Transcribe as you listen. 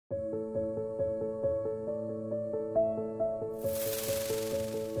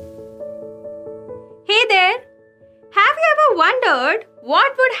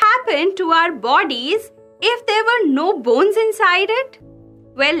what would happen to our bodies if there were no bones inside it?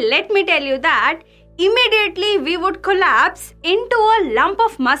 Well, let me tell you that immediately we would collapse into a lump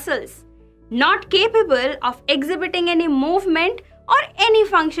of muscles, not capable of exhibiting any movement or any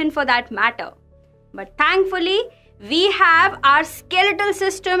function for that matter. But thankfully, we have our skeletal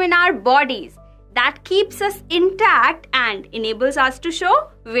system in our bodies that keeps us intact and enables us to show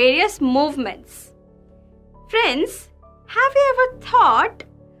various movements. Friends, have you ever thought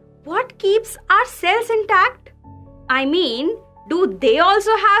what keeps our cells intact? I mean, do they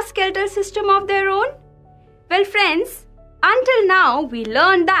also have skeletal system of their own? Well, friends, until now we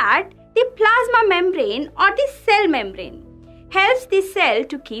learned that the plasma membrane or the cell membrane helps the cell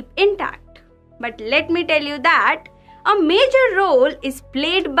to keep intact. But let me tell you that a major role is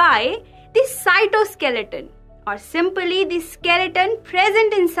played by the cytoskeleton, or simply the skeleton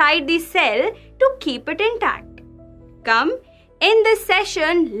present inside the cell to keep it intact. Come, in this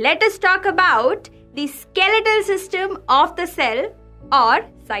session, let us talk about the skeletal system of the cell or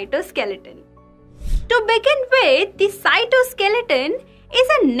cytoskeleton. To begin with, the cytoskeleton is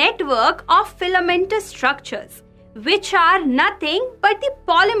a network of filamentous structures, which are nothing but the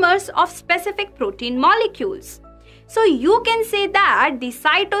polymers of specific protein molecules. So you can say that the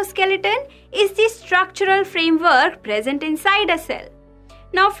cytoskeleton is the structural framework present inside a cell.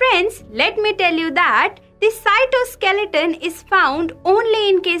 Now friends, let me tell you that the cytoskeleton is found only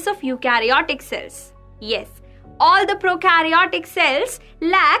in case of eukaryotic cells. Yes, all the prokaryotic cells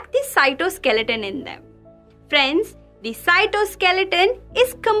lack the cytoskeleton in them. Friends, the cytoskeleton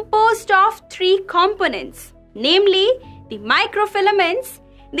is composed of three components, namely the microfilaments,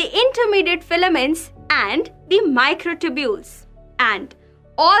 the intermediate filaments, and the microtubules. And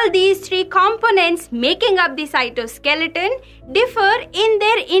all these three components making up the cytoskeleton differ in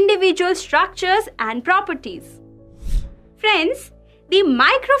their individual structures and properties. Friends, the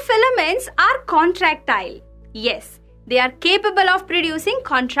microfilaments are contractile. Yes, they are capable of producing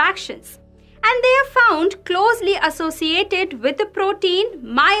contractions, and they are found closely associated with the protein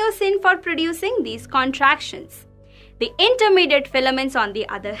myosin for producing these contractions. The intermediate filaments, on the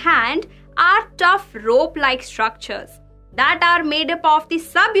other hand, are tough rope-like structures that are made up of the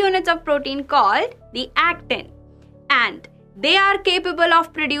subunits of protein called the actin, and they are capable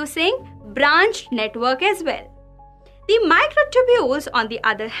of producing branched network as well. The microtubules, on the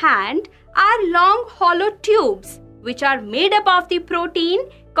other hand, are long hollow tubes which are made up of the protein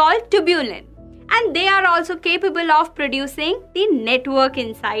called tubulin, and they are also capable of producing the network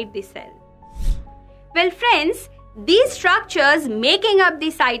inside the cell. Well friends, these structures making up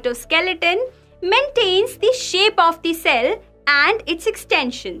the cytoskeleton maintains the shape of the cell and its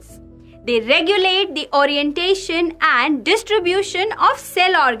extensions. They regulate the orientation and distribution of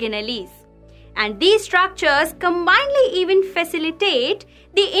cell organelles. And these structures combinedly even facilitate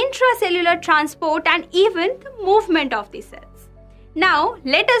the intracellular transport and even the movement of the cells. Now,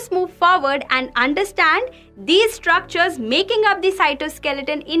 let us move forward and understand these structures making up the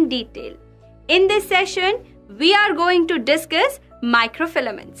cytoskeleton in detail. In this session, we are going to discuss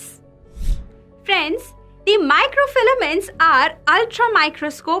microfilaments. Friends, the microfilaments are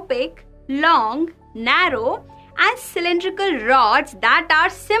ultramicroscopic, long, narrow, and cylindrical rods that are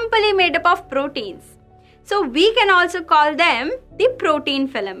simply made up of proteins. So we can also call them the protein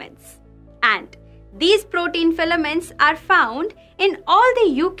filaments. And these protein filaments are found in all the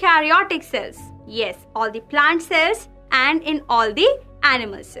eukaryotic cells. Yes, all the plant cells and in all the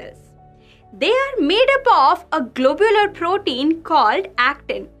animal cells. They are made up of a globular protein called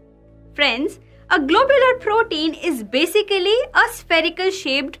actin. Friends, a globular protein is basically a spherical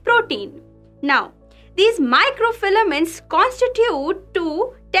shaped protein. Now, these microfilaments constitute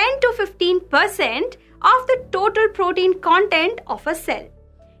to 10 to 15% of the total protein content of a cell,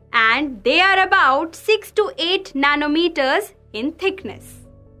 and they are about 6 to 8 nanometers in thickness.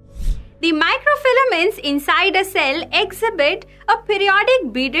 The microfilaments inside a cell exhibit a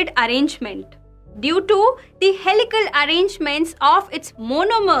periodic beaded arrangement due to the helical arrangements of its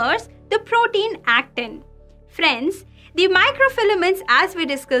monomers, the protein actin. Friends, the microfilaments, as we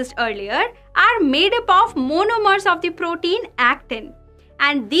discussed earlier, are made up of monomers of the protein actin,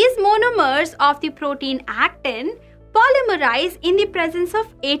 and these monomers of the protein actin polymerize in the presence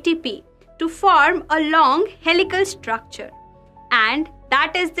of ATP to form a long helical structure, and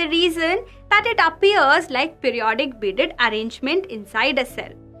that is the reason that it appears like periodic beaded arrangement inside a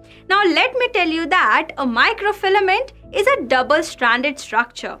cell. Now let me tell you that a microfilament is a double-stranded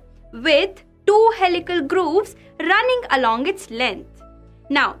structure with two helical grooves running along its length.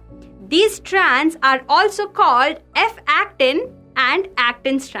 Now, these strands are also called F-actin and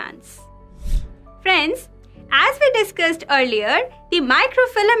actin strands. Friends, As we discussed earlier, the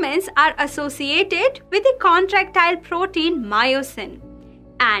microfilaments are associated with the contractile protein myosin,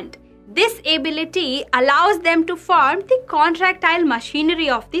 and this ability allows them to form the contractile machinery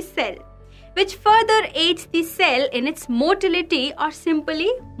of the cell, which further aids the cell in its motility or simply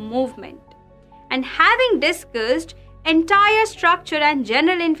movement. And having discussed entire structure and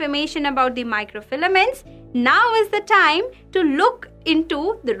general information about the microfilaments, now is the time to look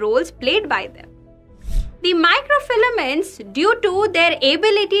into the roles played by them. The microfilaments, due to their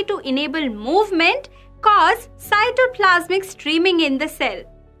ability to enable movement, cause cytoplasmic streaming in the cell.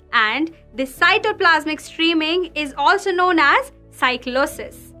 And this cytoplasmic streaming is also known as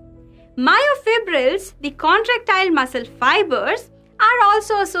cyclosis. Myofibrils, the contractile muscle fibers, are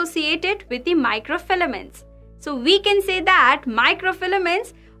also associated with the microfilaments. So we can say that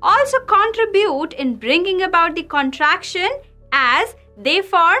microfilaments also contribute in bringing about the contraction, as they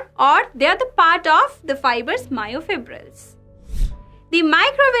form or they are the part of the fiber's myofibrils. The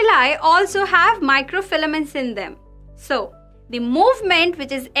microvilli also have microfilaments in them. So the movement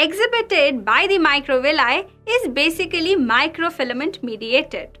which is exhibited by the microvilli is basically microfilament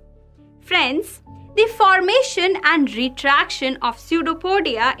mediated. Friends, the formation and retraction of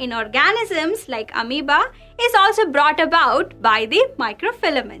pseudopodia in organisms like amoeba is also brought about by the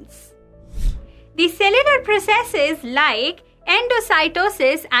microfilaments. The cellular processes like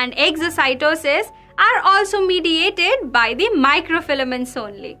endocytosis and exocytosis are also mediated by the microfilaments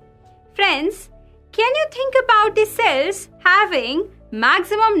only. Friends, can you think about the cells having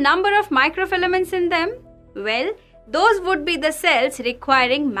maximum number of microfilaments in them? Well, those would be the cells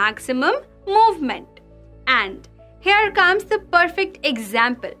requiring maximum movement. And here comes the perfect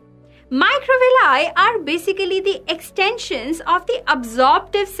example. Microvilli are basically the extensions of the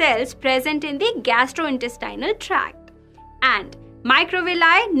absorptive cells present in the gastrointestinal tract. And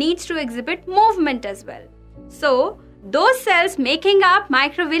microvilli needs to exhibit movement as well. So, those cells making up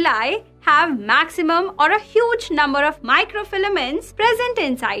microvilli have maximum or a huge number of microfilaments present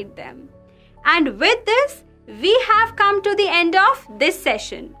inside them. And with this, we have come to the end of this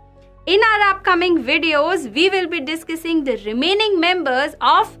session. In our upcoming videos, we will be discussing the remaining members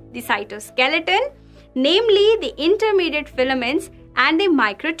of the cytoskeleton, namely the intermediate filaments and the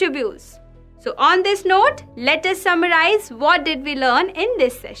microtubules. So on this note, let us summarize what did we learn in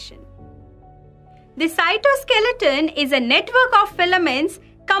this session. The cytoskeleton is a network of filaments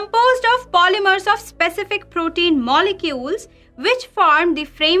composed of polymers of specific protein molecules which form the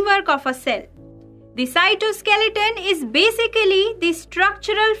framework of a cell. The cytoskeleton is basically the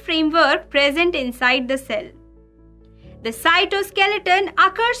structural framework present inside the cell. The cytoskeleton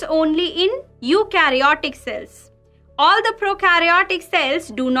occurs only in eukaryotic cells. All the prokaryotic cells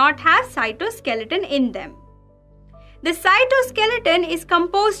do not have cytoskeleton in them. The cytoskeleton is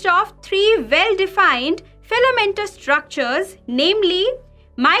composed of three well-defined filamentous structures, namely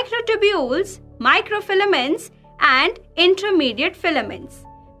microtubules, microfilaments, and intermediate filaments,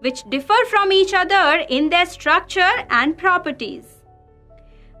 which differ from each other in their structure and properties.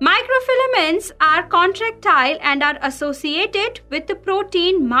 Microfilaments are contractile and are associated with the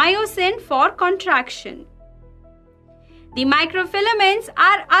protein myosin for contraction. The microfilaments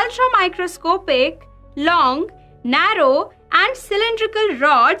are ultramicroscopic, long, narrow, and cylindrical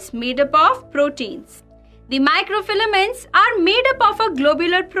rods made up of proteins. The microfilaments are made up of a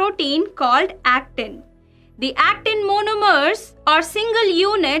globular protein called actin. The actin monomers or single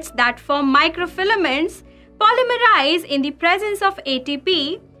units that form microfilaments polymerize in the presence of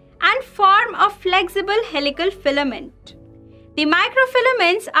ATP and form a flexible helical filament. The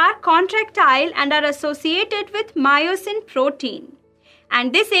microfilaments are contractile and are associated with myosin protein,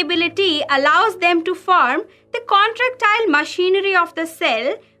 and this ability allows them to form the contractile machinery of the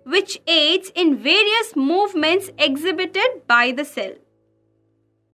cell, which aids in various movements exhibited by the cell.